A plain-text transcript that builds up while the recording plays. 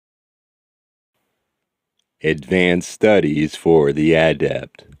Advanced Studies for the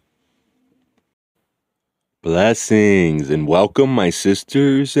Adept. Blessings and welcome, my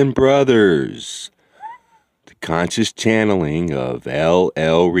sisters and brothers, to Conscious Channeling of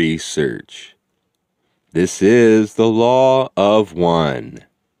LL Research. This is the Law of One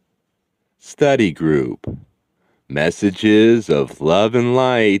Study Group. Messages of love and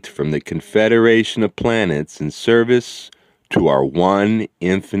light from the Confederation of Planets in service to our one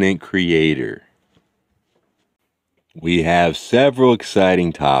infinite Creator. We have several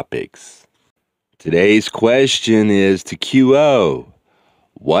exciting topics. Today's question is to QO.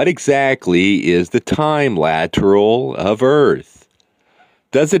 What exactly is the time lateral of Earth?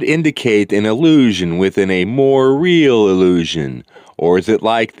 Does it indicate an illusion within a more real illusion, or is it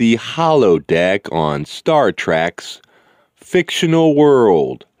like the holodeck on Star Trek's fictional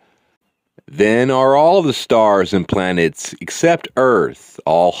world? Then are all the stars and planets except Earth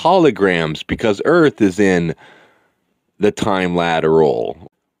all holograms because Earth is in the time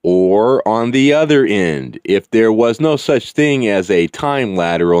lateral? Or on the other end, if there was no such thing as a time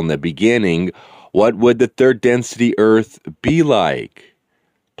lateral in the beginning, what would the third density Earth be like?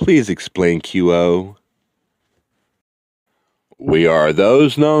 Please explain, QO. We are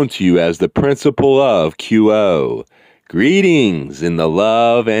those known to you as the principle of QO. Greetings in the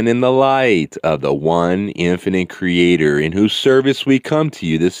love and in the light of the one infinite Creator in whose service we come to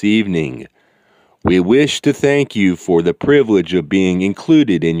you this evening. We wish to thank you for the privilege of being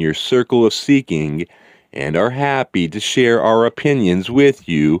included in your circle of seeking and are happy to share our opinions with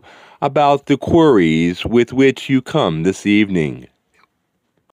you about the queries with which you come this evening.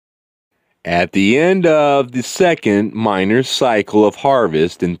 At the end of the second minor cycle of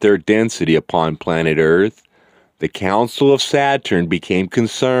harvest in third density upon planet Earth, the Council of Saturn became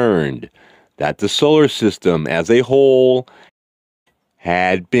concerned that the solar system as a whole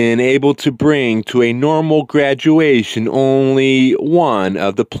had been able to bring to a normal graduation only one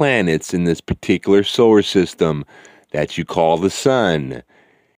of the planets in this particular solar system that you call the Sun.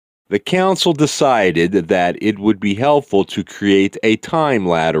 The Council decided that it would be helpful to create a time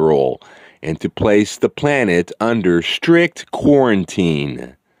lateral and to place the planet under strict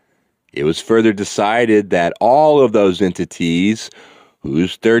quarantine. It was further decided that all of those entities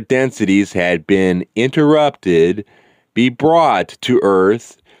whose third densities had been interrupted be brought to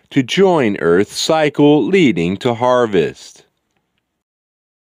Earth to join Earth's cycle leading to harvest.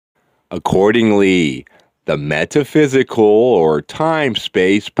 Accordingly, the metaphysical or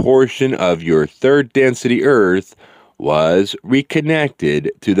time-space portion of your third density Earth was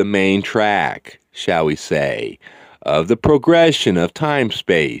reconnected to the main track, shall we say, of the progression of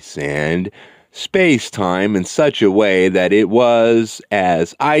time-space and space-time in such a way that it was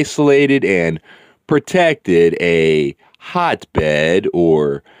as isolated and protected a hotbed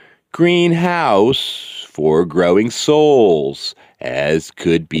or greenhouse for growing souls as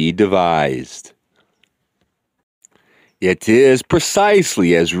could be devised. It is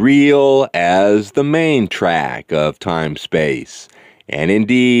precisely as real as the main track of time-space, and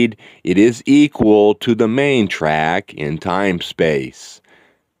indeed it is equal to the main track in time-space.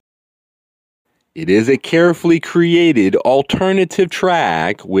 It is a carefully created alternative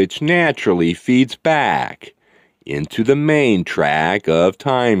track which naturally feeds back into the main track of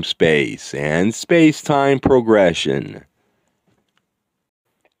time-space and space-time progression.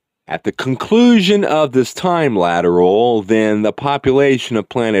 At the conclusion of this time lateral, then the population of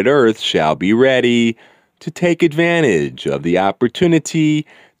planet Earth shall be ready to take advantage of the opportunity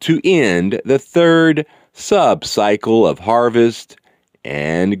to end the third sub-cycle of harvest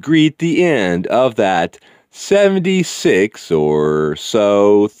and greet the end of that 76 or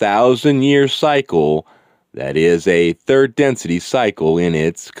so thousand-year cycle that is a third density cycle in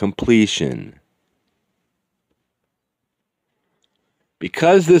its completion.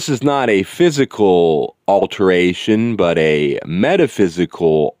 Because this is not a physical alteration but a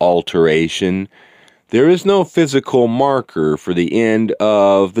metaphysical alteration, there is no physical marker for the end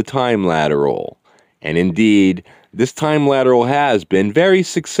of the time lateral. And indeed, this time lateral has been very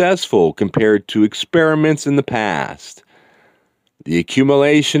successful compared to experiments in the past. The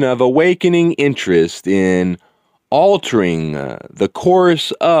accumulation of awakening interest in altering the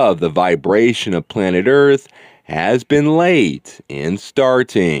course of the vibration of planet Earth has been late in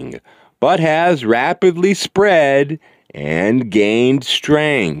starting, but has rapidly spread and gained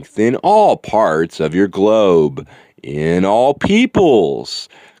strength in all parts of your globe, in all peoples,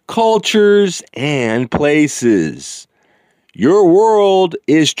 cultures, and places. Your world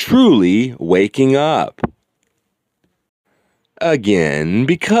is truly waking up. Again,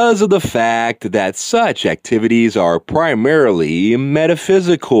 because of the fact that such activities are primarily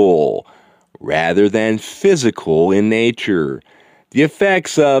metaphysical, rather than physical in nature. The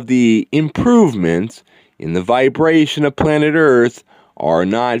effects of the improvement in the vibration of planet Earth are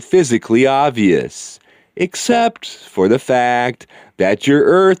not physically obvious, except for the fact that your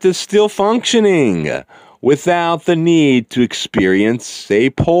Earth is still functioning without the need to experience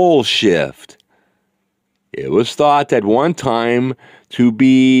a pole shift. It was thought at one time to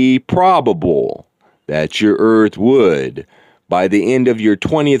be probable that your Earth would, by the end of your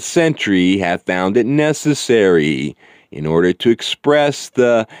 20th century, have found it necessary, in order to express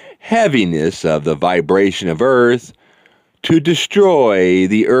the heaviness of the vibration of Earth, to destroy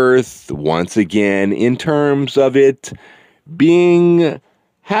the Earth once again in terms of it being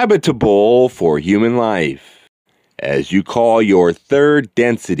habitable for human life, as you call your third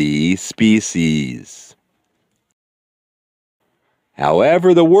density species.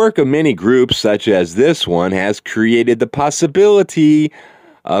 However, the work of many groups such as this one has created the possibility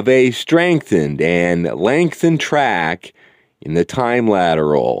of a strengthened and lengthened track in the time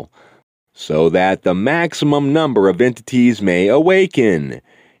lateral, so that the maximum number of entities may awaken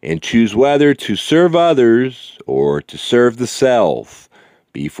and choose whether to serve others or to serve the self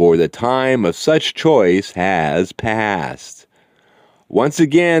before the time of such choice has passed. Once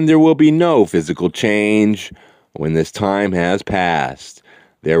again, there will be no physical change when this time has passed.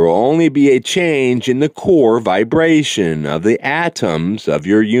 There will only be a change in the core vibration of the atoms of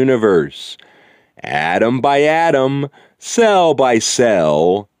your universe. Atom by atom, cell by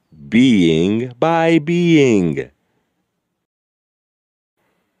cell, being by being.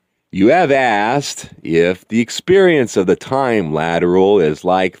 You have asked if the experience of the time lateral is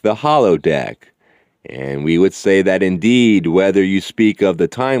like the holodeck. And we would say that indeed, whether you speak of the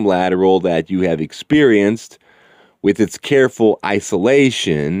time lateral that you have experienced, with its careful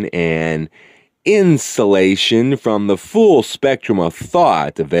isolation and insulation from the full spectrum of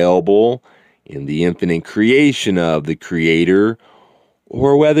thought available in the infinite creation of the Creator,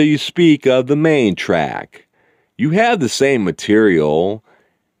 or whether you speak of the main track, you have the same material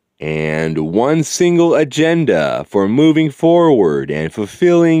and one single agenda for moving forward and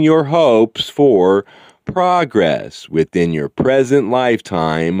fulfilling your hopes for progress within your present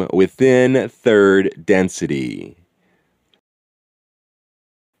lifetime within third density.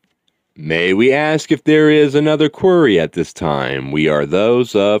 May we ask if there is another query at this time? We are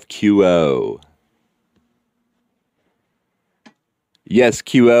those of QO. Yes,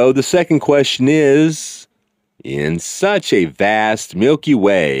 QO. The second question is, in such a vast Milky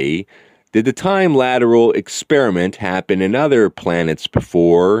Way, did the time lateral experiment happen in other planets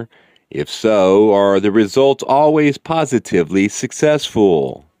before? If so, are the results always positively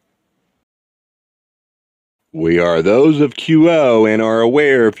successful? We are those of QO and are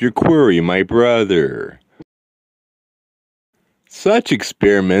aware of your query, my brother. Such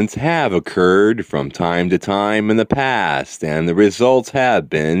experiments have occurred from time to time in the past, and the results have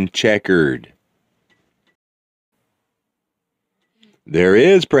been checkered. There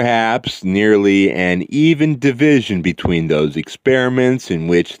is perhaps nearly an even division between those experiments in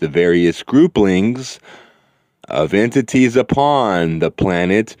which the various groupings of entities upon the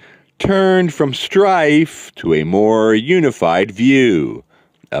planet turned from strife to a more unified view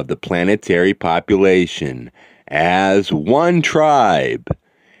of the planetary population as one tribe,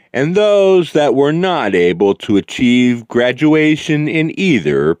 and those that were not able to achieve graduation in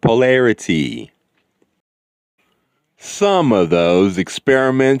either polarity. Some of those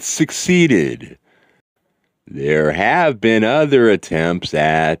experiments succeeded. There have been other attempts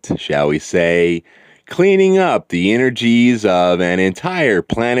at, shall we say, cleaning up the energies of an entire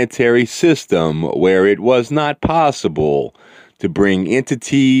planetary system where it was not possible to bring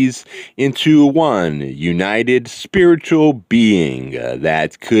entities into one united spiritual being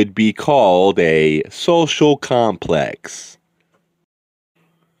that could be called a social complex.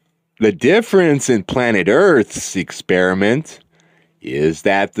 The difference in planet Earth's experiment is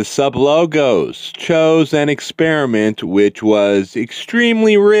that the sublogos chose an experiment which was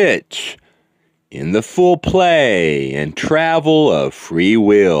extremely rich in the full play and travel of free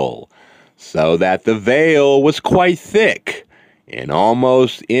will, so that the veil was quite thick and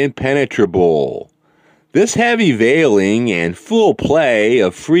almost impenetrable. This heavy veiling and full play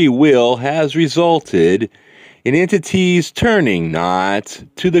of free will has resulted in entities turning not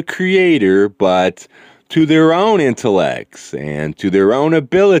to the Creator, but to their own intellects and to their own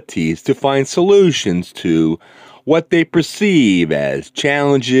abilities to find solutions to what they perceive as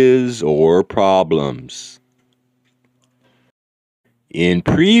challenges or problems. In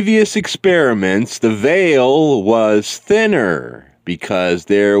previous experiments, the veil was thinner because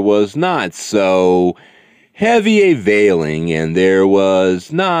there was not so heavy a veiling, and there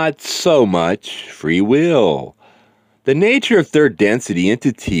was not so much free will. The nature of third density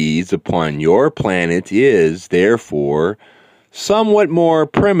entities upon your planet is, therefore, somewhat more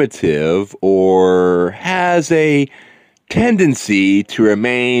primitive, or has a tendency to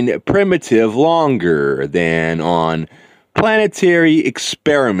remain primitive longer than on planetary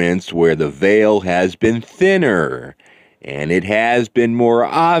experiments where the veil has been thinner, and it has been more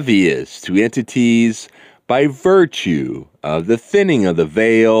obvious to entities by virtue of the thinning of the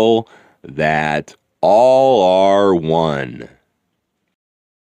veil that all are one.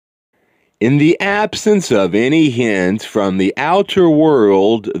 In the absence of any hint from the outer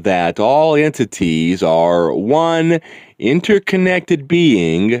world that all entities are one interconnected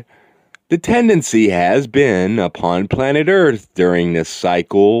being, the tendency has been upon planet Earth during this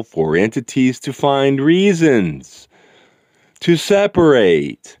cycle for entities to find reasons to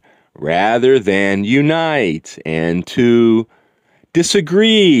separate rather than unite, and to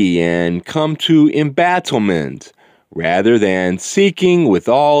disagree and come to embattlement rather than seeking with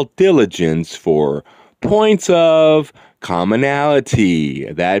all diligence for points of commonality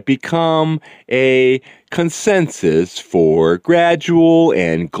that become a consensus for gradual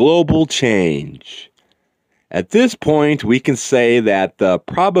and global change. At this point, we can say that the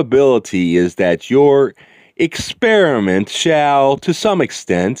probability is that your experiment shall, to some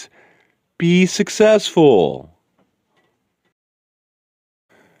extent, be successful.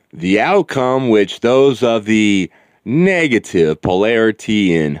 The outcome which those of the negative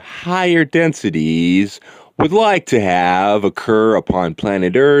polarity in higher densities would like to have occur upon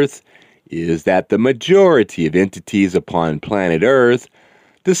planet Earth is that the majority of entities upon planet Earth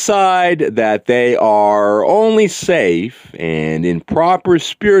decide that they are only safe and in proper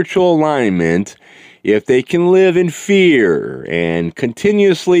spiritual alignment if they can live in fear and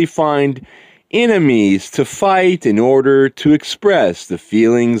continuously find enemies to fight in order to express the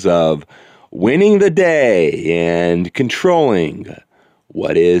feelings of winning the day and controlling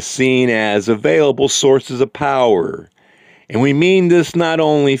what is seen as available sources of power. And we mean this not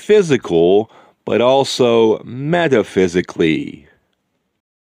only physical, but also metaphysically.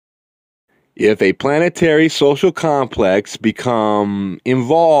 If a planetary social complex become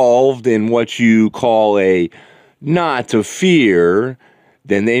involved in what you call a knot of fear,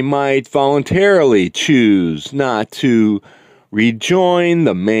 then they might voluntarily choose not to rejoin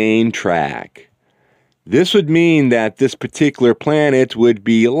the main track. This would mean that this particular planet would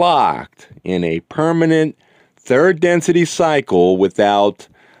be locked in a permanent third density cycle without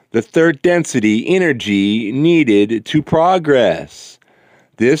the third density energy needed to progress.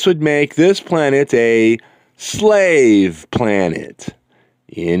 This would make this planet a slave planet,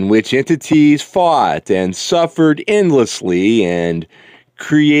 in which entities fought and suffered endlessly and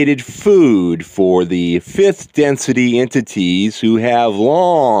created food for the fifth density entities who have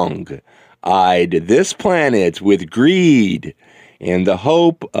long eyed this planet with greed and the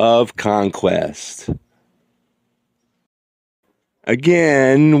hope of conquest.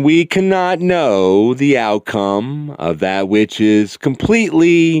 Again, we cannot know the outcome of that which is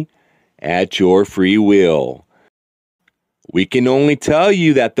completely at your free will. We can only tell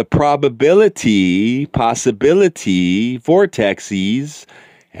you that the possibility vortexes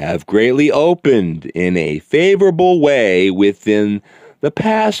have greatly opened in a favorable way within the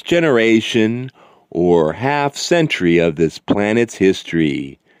past generation or half century of this planet's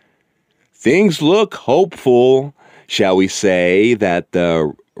history. Things look hopeful, shall we say, that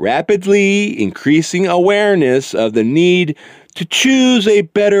the rapidly increasing awareness of the need to choose a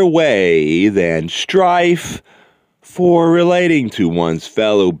better way than strife for relating to one's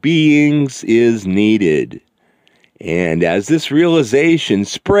fellow beings is needed. And as this realization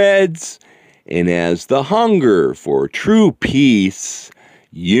spreads, and as the hunger for true peace,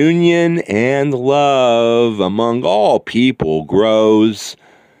 union, and love among all people grows,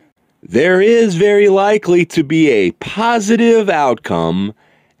 there is very likely to be a positive outcome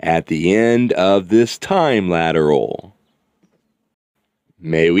at the end of this time lateral.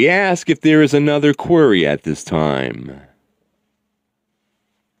 May we ask if there is another query at this time?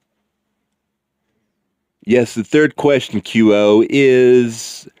 Yes, the third question, QO,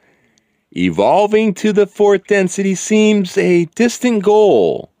 is evolving to the fourth density seems a distant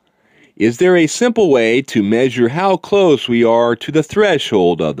goal. Is there a simple way to measure how close we are to the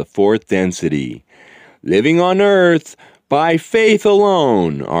threshold of the fourth density? Living on Earth by faith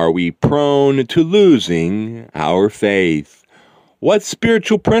alone, are we prone to losing our faith? What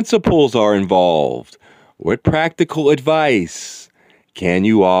spiritual principles are involved? What practical advice can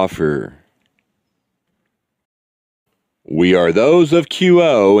you offer? We are those of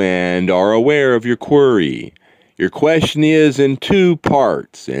QO and are aware of your query. Your question is in two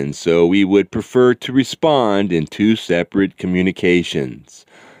parts, and so we would prefer to respond in two separate communications.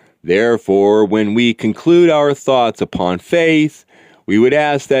 Therefore, when we conclude our thoughts upon faith, we would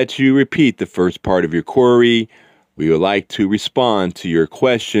ask that you repeat the first part of your query. We would like to respond to your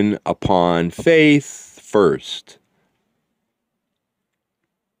question upon faith first.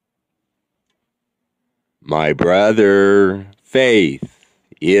 My brother, faith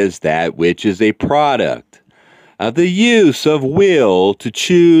is that which is a product of the use of will to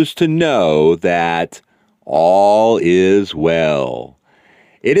choose to know that all is well.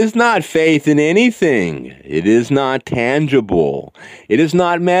 It is not faith in anything. It is not tangible. It is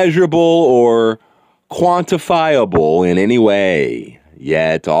not measurable or quantifiable in any way.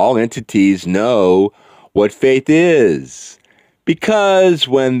 Yet all entities know what faith is, because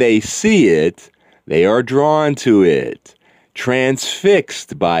when they see it, they are drawn to it,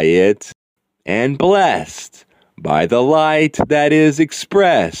 transfixed by it, and blessed by the light that is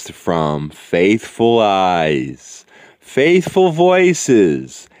expressed from faithful eyes, faithful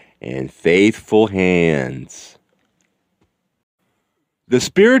voices, and faithful hands. The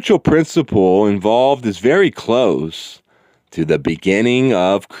spiritual principle involved is very close to the beginning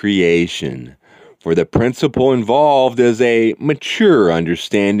of creation, for the principle involved is a mature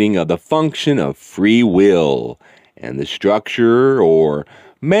understanding of the function of free will and the structure or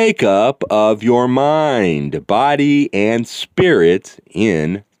makeup of your mind, body, and spirit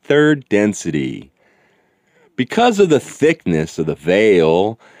in third density. Because of the thickness of the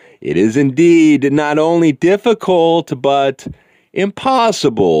veil, it is indeed not only difficult but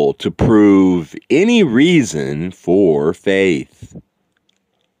impossible to prove any reason for faith.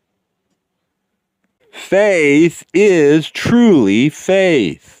 Faith is truly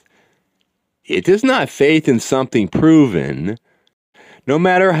faith. It is not faith in something proven. No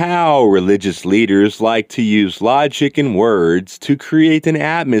matter how religious leaders like to use logic and words to create an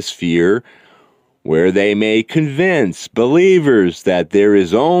atmosphere where they may convince believers that there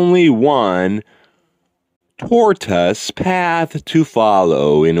is only one tortuous path to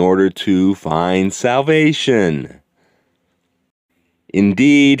follow in order to find salvation.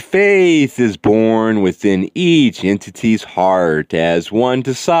 Indeed, faith is born within each entity's heart as one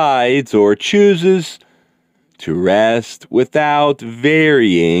decides or chooses to rest without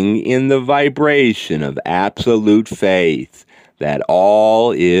varying in the vibration of absolute faith that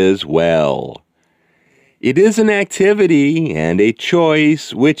all is well. It is an activity and a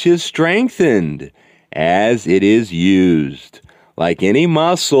choice which is strengthened as it is used. Like any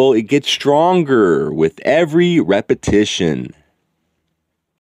muscle, it gets stronger with every repetition.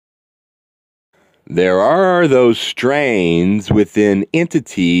 There are those strains within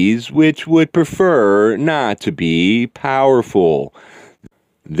entities which would prefer not to be powerful.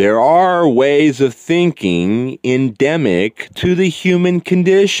 There are ways of thinking endemic to the human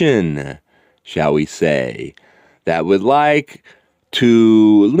condition, shall we say, that would like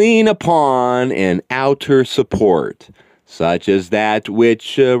to lean upon an outer support, such as that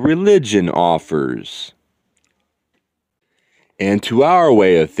which religion offers. And to our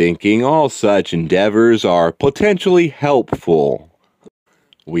way of thinking, all such endeavors are potentially helpful.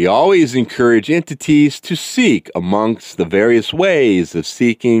 We always encourage entities to seek amongst the various ways of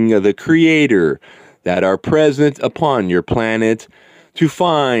seeking the Creator that are present upon your planet to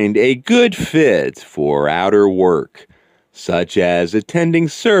find a good fit for outer work, such as attending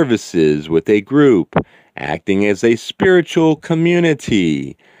services with a group, acting as a spiritual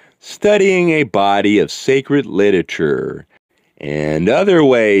community, studying a body of sacred literature, and other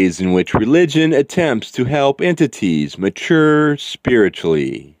ways in which religion attempts to help entities mature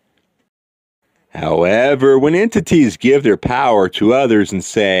spiritually. However, when entities give their power to others and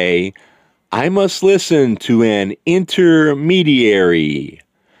say, I must listen to an intermediary,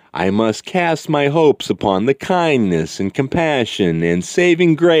 I must cast my hopes upon the kindness and compassion and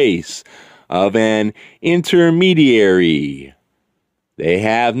saving grace of an intermediary, they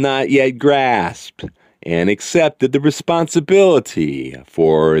have not yet grasped and accepted the responsibility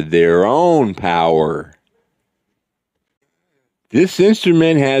for their own power. This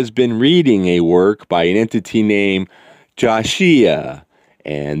instrument has been reading a work by an entity named Joshua,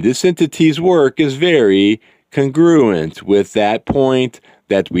 and this entity's work is very congruent with that point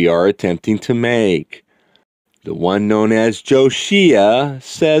that we are attempting to make. The one known as Joshua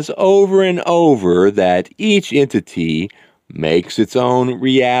says over and over that each entity makes its own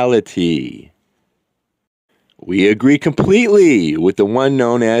reality. We agree completely with the one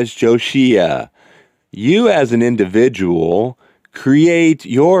known as Joshua. You as an individual create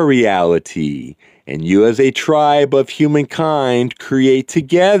your reality, and you as a tribe of humankind create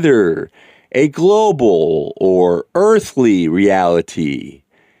together a global or earthly reality.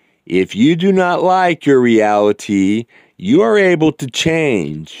 If you do not like your reality, you are able to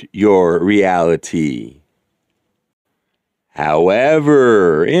change your reality.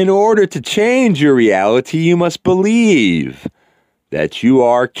 However, in order to change your reality, you must believe that you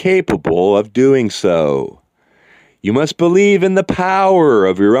are capable of doing so. You must believe in the power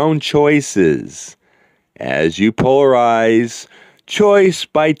of your own choices. As you polarize, choice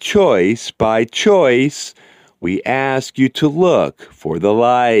by choice by choice, we ask you to look for the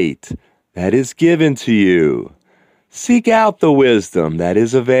light that is given to you. Seek out the wisdom that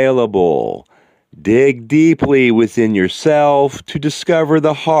is available. Dig deeply within yourself to discover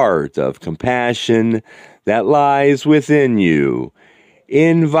the heart of compassion that lies within you,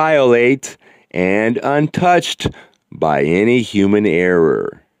 inviolate and untouched by any human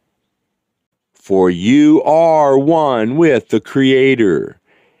error. For you are one with the Creator,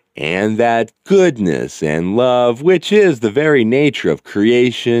 and that goodness and love, which is the very nature of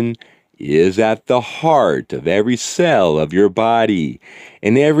creation, is at the heart of every cell of your body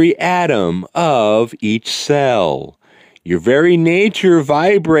and every atom of each cell. Your very nature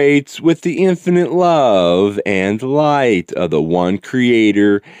vibrates with the infinite love and light of the one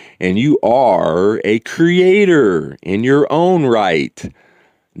Creator, and you are a creator in your own right.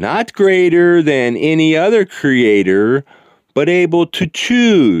 Not greater than any other creator, but able to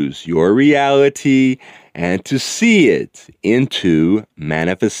choose your reality and to see it into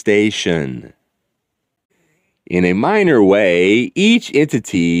manifestation. In a minor way, each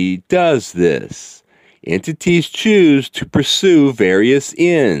entity does this. Entities choose to pursue various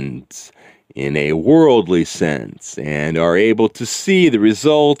ends in a worldly sense and are able to see the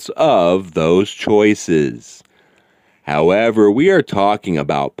results of those choices. However, we are talking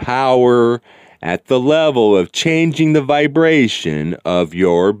about power at the level of changing the vibration of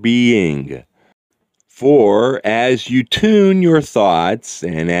your being. For as you tune your thoughts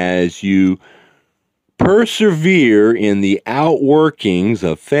and as you persevere in the outworkings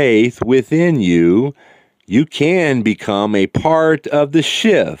of faith within you, you can become a part of the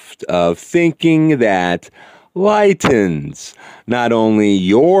shift of thinking that lightens not only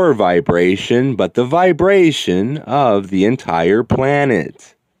your vibration, but the vibration of the entire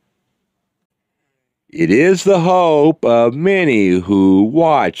planet. It is the hope of many who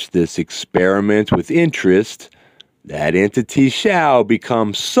watch this experiment with interest that entity shall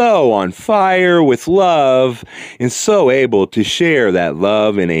become so on fire with love and so able to share that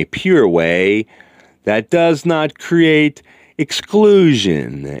love in a pure way that does not create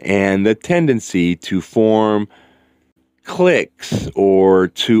exclusion and the tendency to form cliques or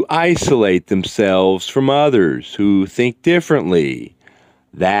to isolate themselves from others who think differently.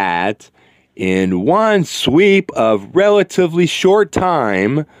 That, in one sweep of relatively short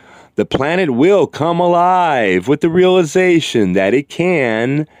time, the planet will come alive with the realization that it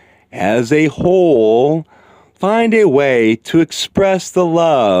can, as a whole, find a way to express the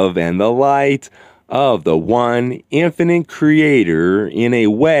love and the light of the one infinite Creator in a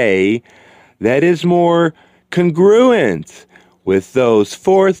way that is more congruent with those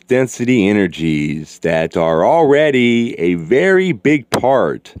fourth density energies that are already a very big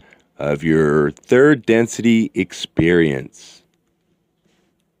part of your third density experience.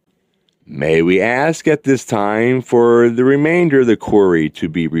 May we ask at this time for the remainder of the query to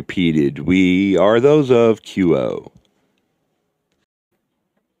be repeated? We are those of QO.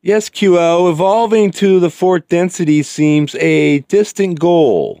 Yes, QO, evolving to the fourth density seems a distant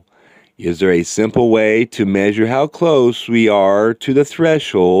goal. Is there a simple way to measure how close we are to the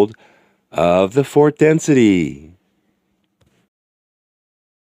threshold of the fourth density?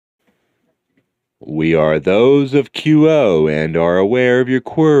 We are those of QO and are aware of your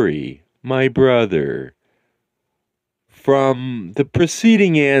query, my brother. From the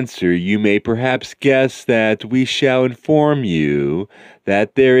preceding answer, you may perhaps guess that we shall inform you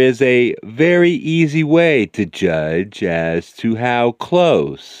that there is a very easy way to judge as to how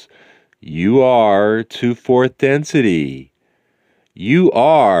close you are to fourth density. You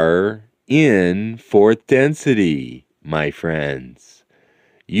are in fourth density, my friends.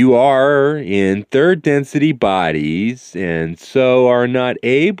 You are in third density bodies and so are not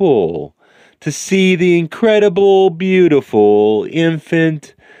able to see the incredible, beautiful,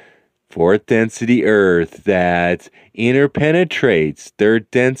 infant, fourth density earth that interpenetrates third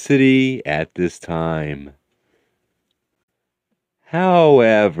density at this time.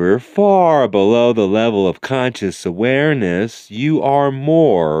 However, far below the level of conscious awareness, you are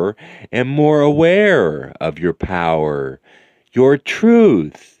more and more aware of your power, your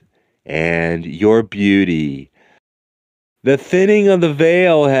truth, and your beauty. The thinning of the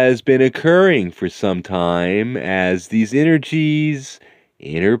veil has been occurring for some time as these energies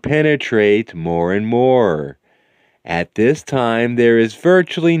interpenetrate more and more. At this time, there is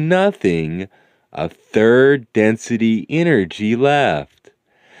virtually nothing of third density energy left.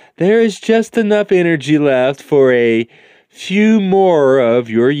 There is just enough energy left for a few more of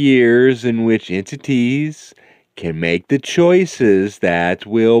your years in which entities can make the choices that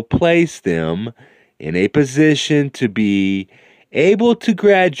will place them in a position to be able to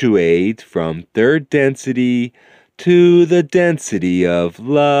graduate from third density to the density of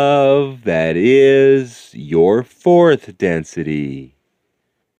love that is your fourth density.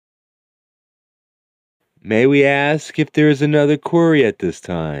 May we ask if there is another query at this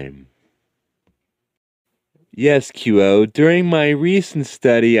time? Yes, QO. During my recent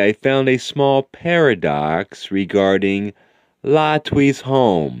study, I found a small paradox regarding Latwie's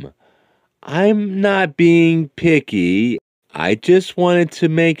home. I'm not being picky. I just wanted to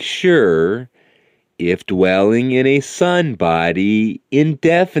make sure if dwelling in a sun body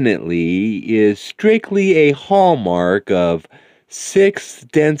indefinitely is strictly a hallmark of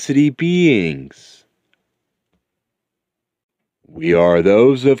sixth density beings. We are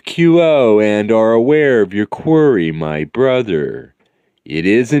those of QO and are aware of your query, my brother. It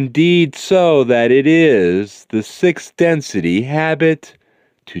is indeed so that it is the sixth density habit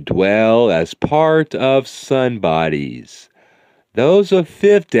to dwell as part of sun bodies. Those of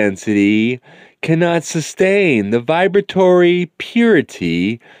fifth density cannot sustain the vibratory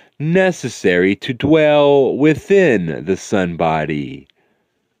purity necessary to dwell within the sun body.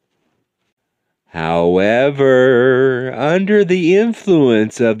 However, under the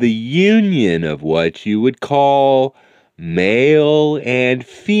influence of the union of what you would call male and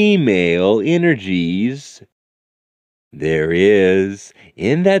female energies, there is,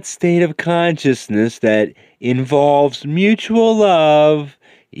 in that state of consciousness that involves mutual love,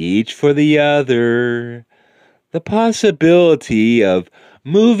 each for the other, the possibility of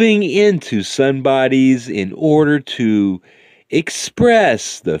moving into sun bodies in order to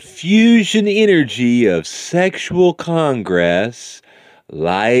express the fusion energy of sexual congress,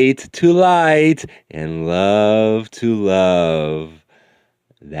 light to light and love to love.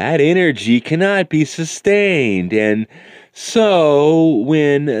 That energy cannot be sustained, and so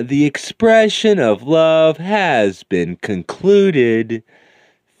when the expression of love has been concluded,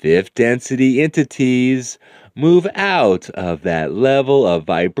 fifth density entities move out of that level of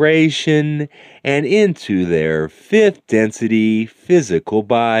vibration and into their fifth density physical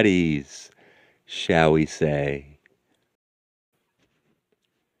bodies, shall we say.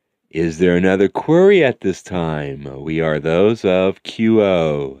 Is there another query at this time? We are those of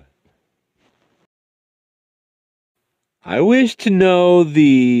QO. I wish to know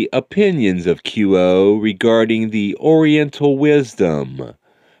the opinions of QO regarding the Oriental wisdom.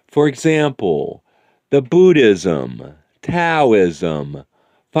 For example, the Buddhism, Taoism,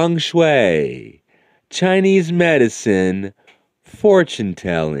 Feng Shui, Chinese medicine, fortune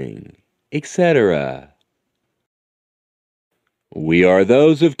telling, etc. We are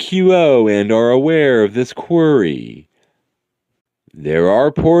those of QO and are aware of this query. There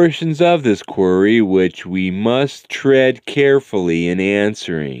are portions of this query which we must tread carefully in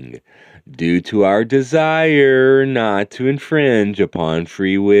answering, due to our desire not to infringe upon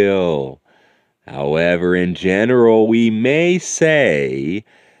free will. However, in general, we may say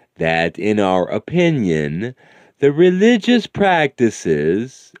that, in our opinion, the religious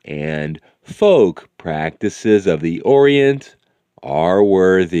practices and folk practices of the Orient are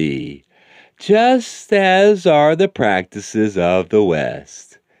worthy, just as are the practices of the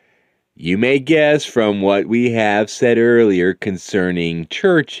West. You may guess from what we have said earlier concerning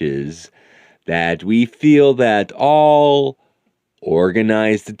churches that we feel that all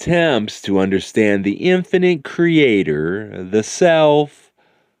organized attempts to understand the infinite creator, the self,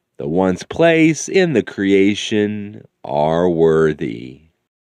 the one's place in the creation, are worthy.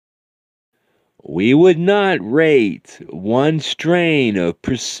 We would not rate one strain of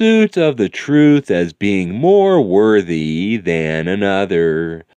pursuit of the truth as being more worthy than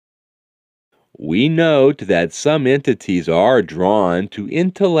another. We note that some entities are drawn to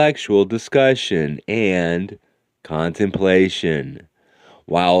intellectual discussion and contemplation,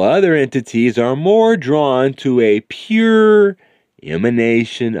 while other entities are more drawn to a pure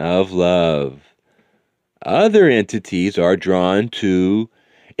emanation of love. Other entities are drawn to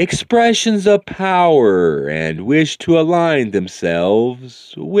expressions of power and wish to align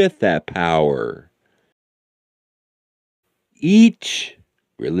themselves with that power. Each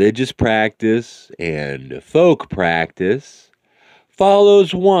religious practice and folk practice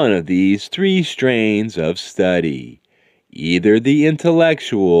follows one of these three strains of study, either the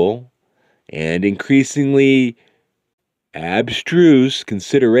intellectual and increasingly abstruse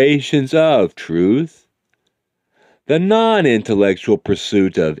considerations of truth, the non-intellectual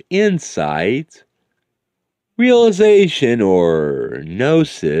pursuit of insight, realization or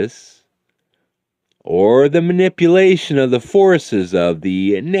gnosis, or the manipulation of the forces of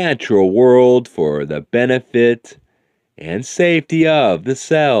the natural world for the benefit and safety of the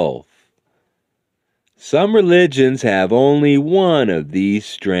self. Some religions have only one of these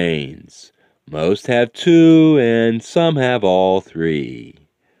strains. Most have two, and some have all three.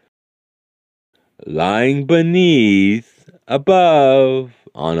 Lying beneath, above,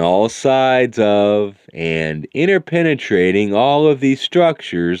 on all sides of, and interpenetrating all of these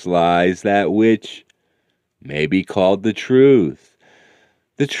structures lies that which may be called the truth.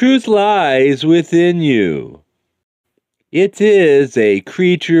 The truth lies within you. It is a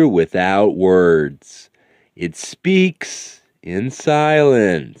creature without words. It speaks in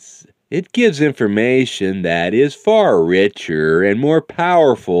silence. It gives information that is far richer and more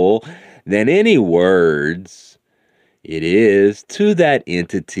powerful than any words. It is to that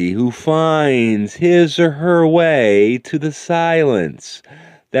entity who finds his or her way to the silence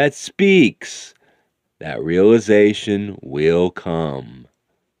that speaks that realization will come.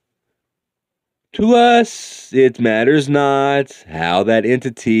 To us, it matters not how that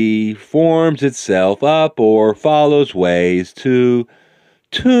entity forms itself up or follows ways to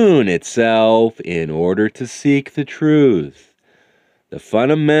tune itself in order to seek the truth. The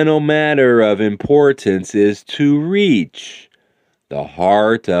fundamental matter of importance is to reach the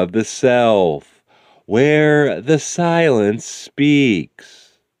heart of the self, where the silence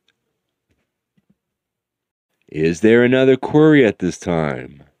speaks. Is there another query at this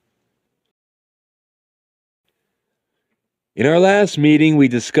time? In our last meeting, we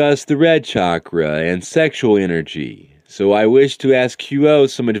discussed the red chakra and sexual energy, so I wish to ask QO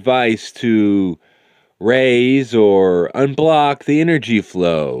some advice to raise or unblock the energy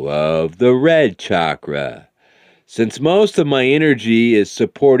flow of the red chakra. Since most of my energy is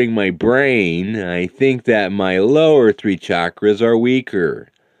supporting my brain, I think that my lower three chakras are weaker.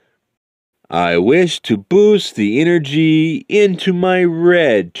 I wish to boost the energy into my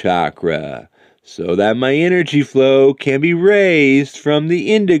red chakra, so that my energy flow can be raised from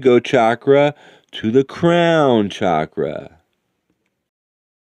the indigo chakra to the crown chakra.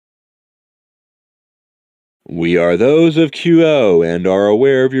 We are those of QO and are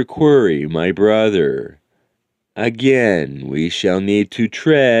aware of your query, my brother. Again, we shall need to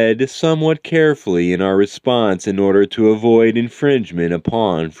tread somewhat carefully in our response in order to avoid infringement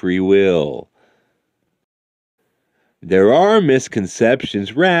upon free will. There are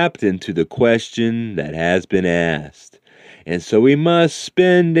misconceptions wrapped into the question that has been asked, and so we must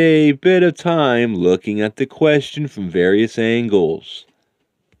spend a bit of time looking at the question from various angles.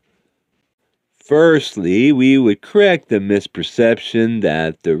 Firstly, we would correct the misperception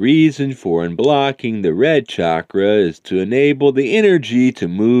that the reason for unblocking the red chakra is to enable the energy to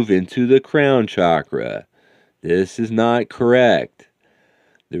move into the crown chakra. This is not correct.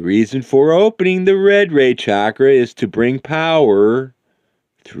 The reason for opening the red ray chakra is to bring power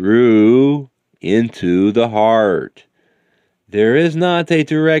through into the heart. There is not a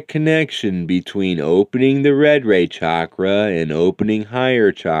direct connection between opening the red ray chakra and opening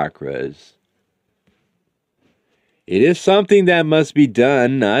higher chakras. It is something that must be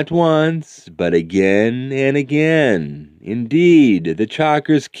done not once, but again and again. Indeed, the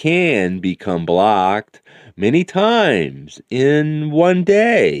chakras can become blocked many times in one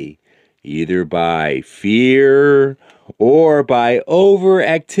day, either by fear or by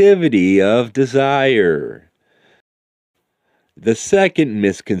overactivity of desire. The second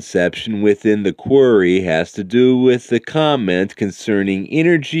misconception within the query has to do with the comment concerning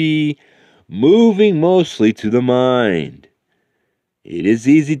energy moving mostly to the mind. It is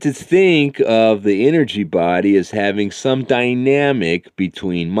easy to think of the energy body as having some dynamic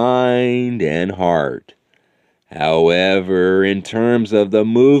between mind and heart. However, in terms of the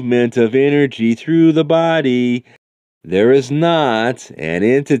movement of energy through the body, there is not an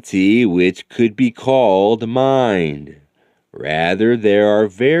entity which could be called mind. Rather, there are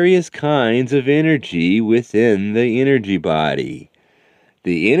various kinds of energy within the energy body.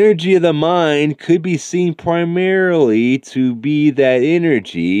 The energy of the mind could be seen primarily to be that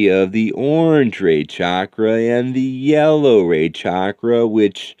energy of the orange ray chakra and the yellow ray chakra,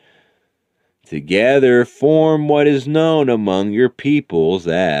 which together form what is known among your peoples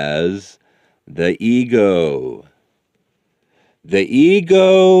as the ego. The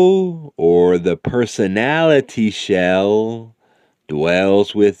ego, or the personality shell,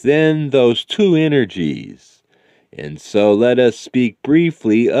 dwells within those two energies. And so let us speak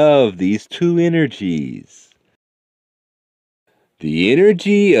briefly of these two energies. The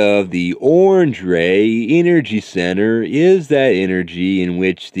energy of the orange ray energy center is that energy in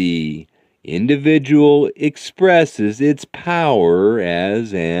which the individual expresses its power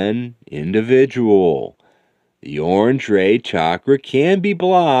as an individual. The orange ray chakra can be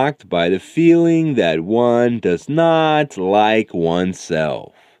blocked by the feeling that one does not like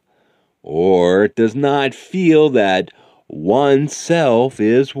oneself, or does not feel that oneself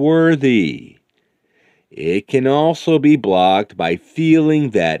is worthy. It can also be blocked by feeling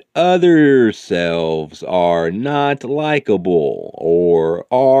that other selves are not likable or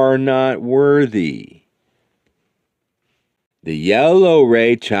are not worthy. The yellow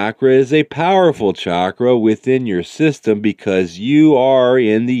ray chakra is a powerful chakra within your system because you are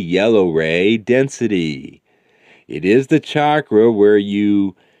in the yellow ray density. It is the chakra where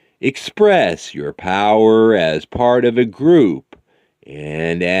you express your power as part of a group.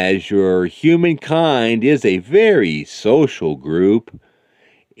 And as your humankind is a very social group,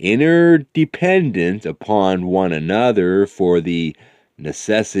 interdependent upon one another for the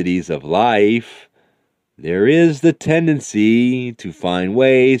necessities of life, there is the tendency to find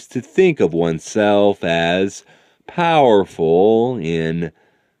ways to think of oneself as powerful in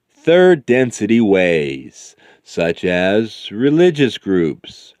third density ways, such as religious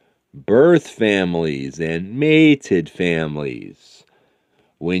groups, birth families, and mated families.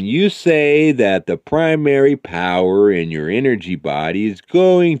 When you say that the primary power in your energy body is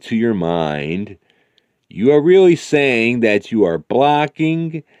going to your mind, you are really saying that you are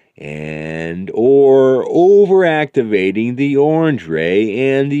blocking and or overactivating the orange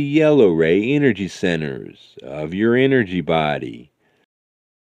ray and the yellow ray energy centers of your energy body.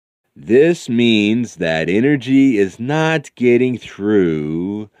 This means that energy is not getting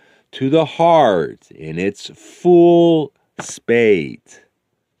through to the heart in its full spate.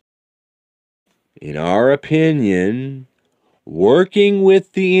 In our opinion, working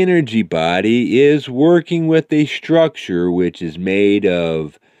with the energy body is working with a structure which is made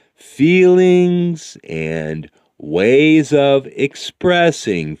of feelings and ways of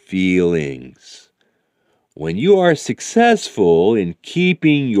expressing feelings. When you are successful in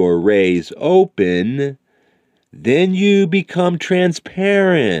keeping your rays open, then you become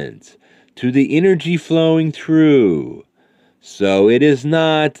transparent to the energy flowing through. So it is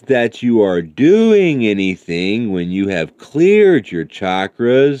not that you are doing anything when you have cleared your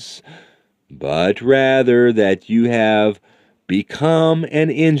chakras, but rather that you have become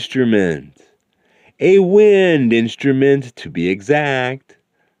an instrument, a wind instrument to be exact,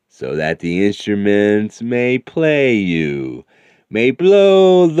 so that the instruments may play you, may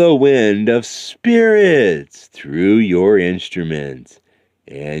blow the wind of spirits through your instrument,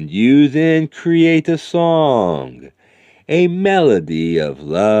 and you then create a song, a melody of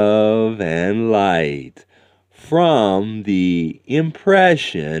love and light from the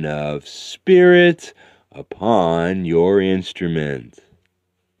impression of spirit upon your instrument.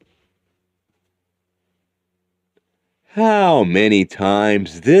 How many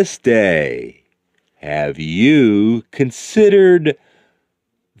times this day have you considered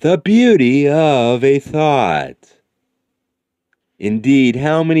the beauty of a thought? Indeed,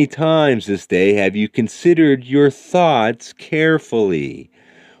 how many times this day have you considered your thoughts carefully?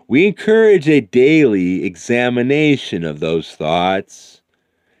 We encourage a daily examination of those thoughts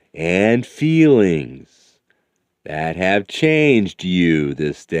and feelings that have changed you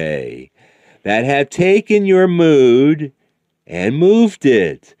this day, that have taken your mood and moved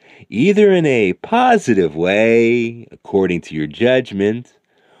it, either in a positive way, according to your judgment,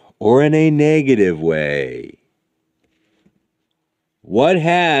 or in a negative way. What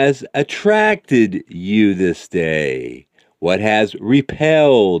has attracted you this day? What has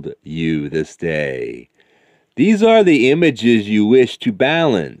repelled you this day? These are the images you wish to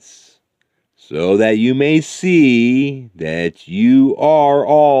balance, so that you may see that you are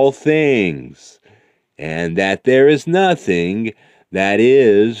all things, and that there is nothing that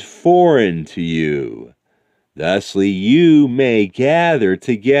is foreign to you. Thusly you may gather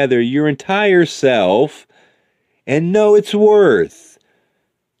together your entire self and know its worth,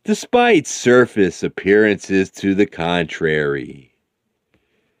 despite surface appearances to the contrary.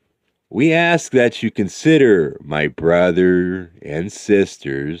 We ask that you consider, my brother and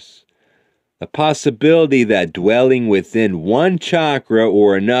sisters, the possibility that dwelling within one chakra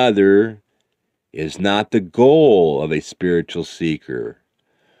or another is not the goal of a spiritual seeker.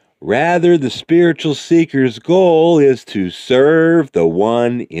 Rather, the spiritual seeker's goal is to serve the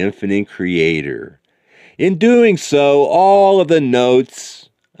one infinite creator. In doing so, all of the notes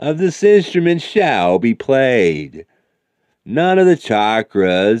of this instrument shall be played. None of the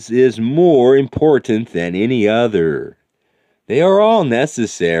chakras is more important than any other. They are all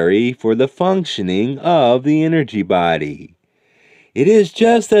necessary for the functioning of the energy body. It is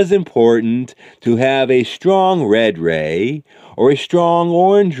just as important to have a strong red ray or a strong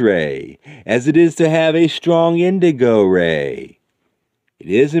orange ray as it is to have a strong indigo ray. It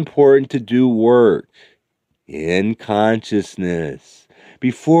is important to do work in consciousness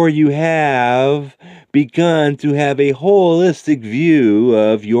before you have begun to have a holistic view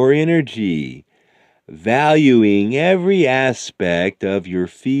of your energy, valuing every aspect of your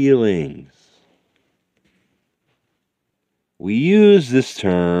feelings. We use this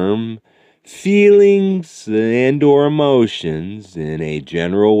term, feelings and or emotions, in a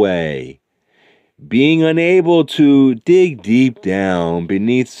general way, being unable to dig deep down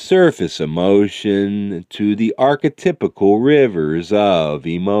beneath surface emotion to the archetypical rivers of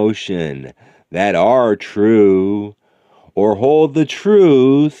emotion that are true or hold the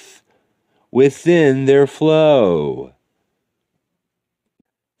truth within their flow.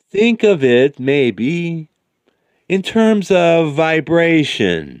 Think of it maybe in terms of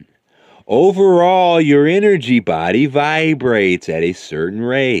vibration. Overall, your energy body vibrates at a certain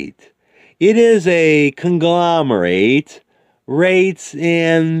rate. It is a conglomerate rate,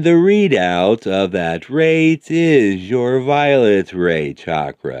 and the readout of that rate is your violet ray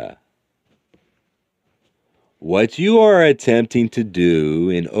chakra. What you are attempting to do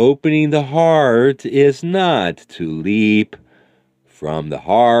in opening the heart is not to leap from the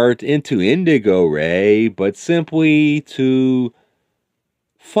heart into indigo ray, but simply to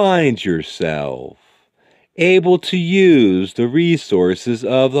find yourself able to use the resources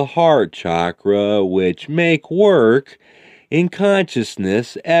of the heart chakra, which make work in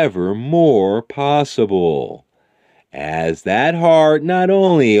consciousness ever more possible, as that heart not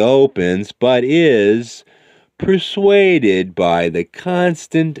only opens but is persuaded by the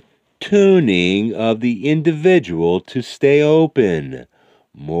constant tuning of the individual to stay open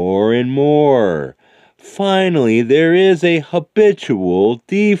more and more. Finally, there is a habitual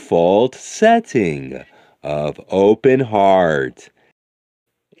default setting of open heart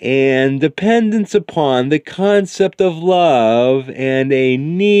and dependence upon the concept of love and a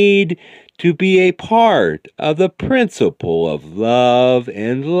need to be a part of the principle of love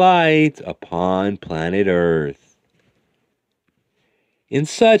and light upon planet Earth. In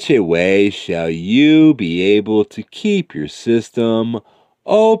such a way shall you be able to keep your system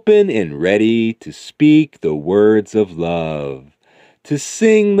open and ready to speak the words of love, to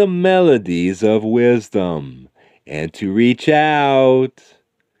sing the melodies of wisdom, and to reach out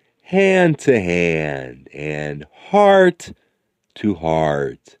hand to hand and heart to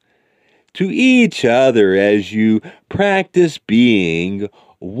heart to each other as you practice being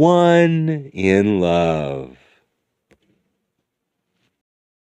one in love.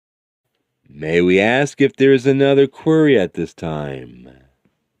 May we ask if there's another query at this time?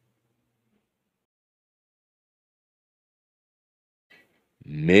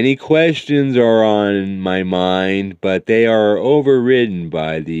 Many questions are on my mind, but they are overridden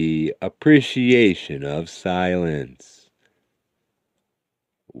by the appreciation of silence,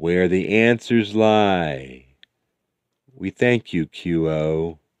 where the answers lie. We thank you,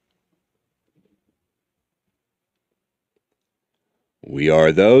 QO. We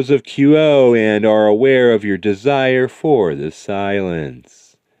are those of QO and are aware of your desire for the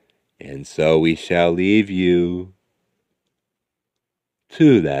silence, and so we shall leave you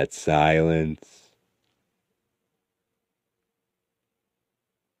to that silence.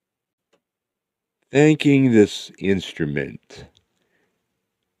 Thanking this instrument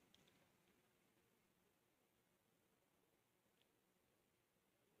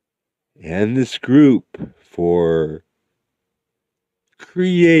and this group for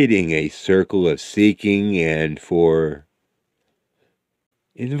creating a circle of seeking and for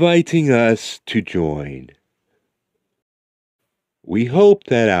inviting us to join. We hope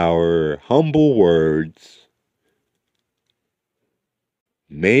that our humble words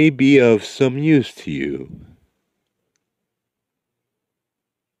may be of some use to you.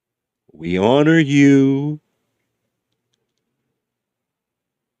 We honor you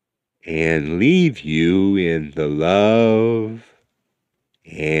and leave you in the love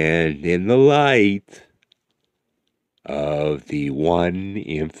and in the light of the one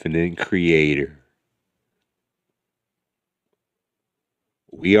infinite creator.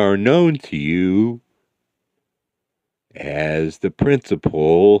 We are known to you as the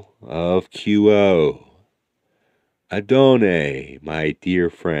principle of QO. Adonai, my dear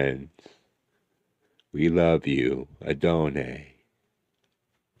friends. We love you. Adone.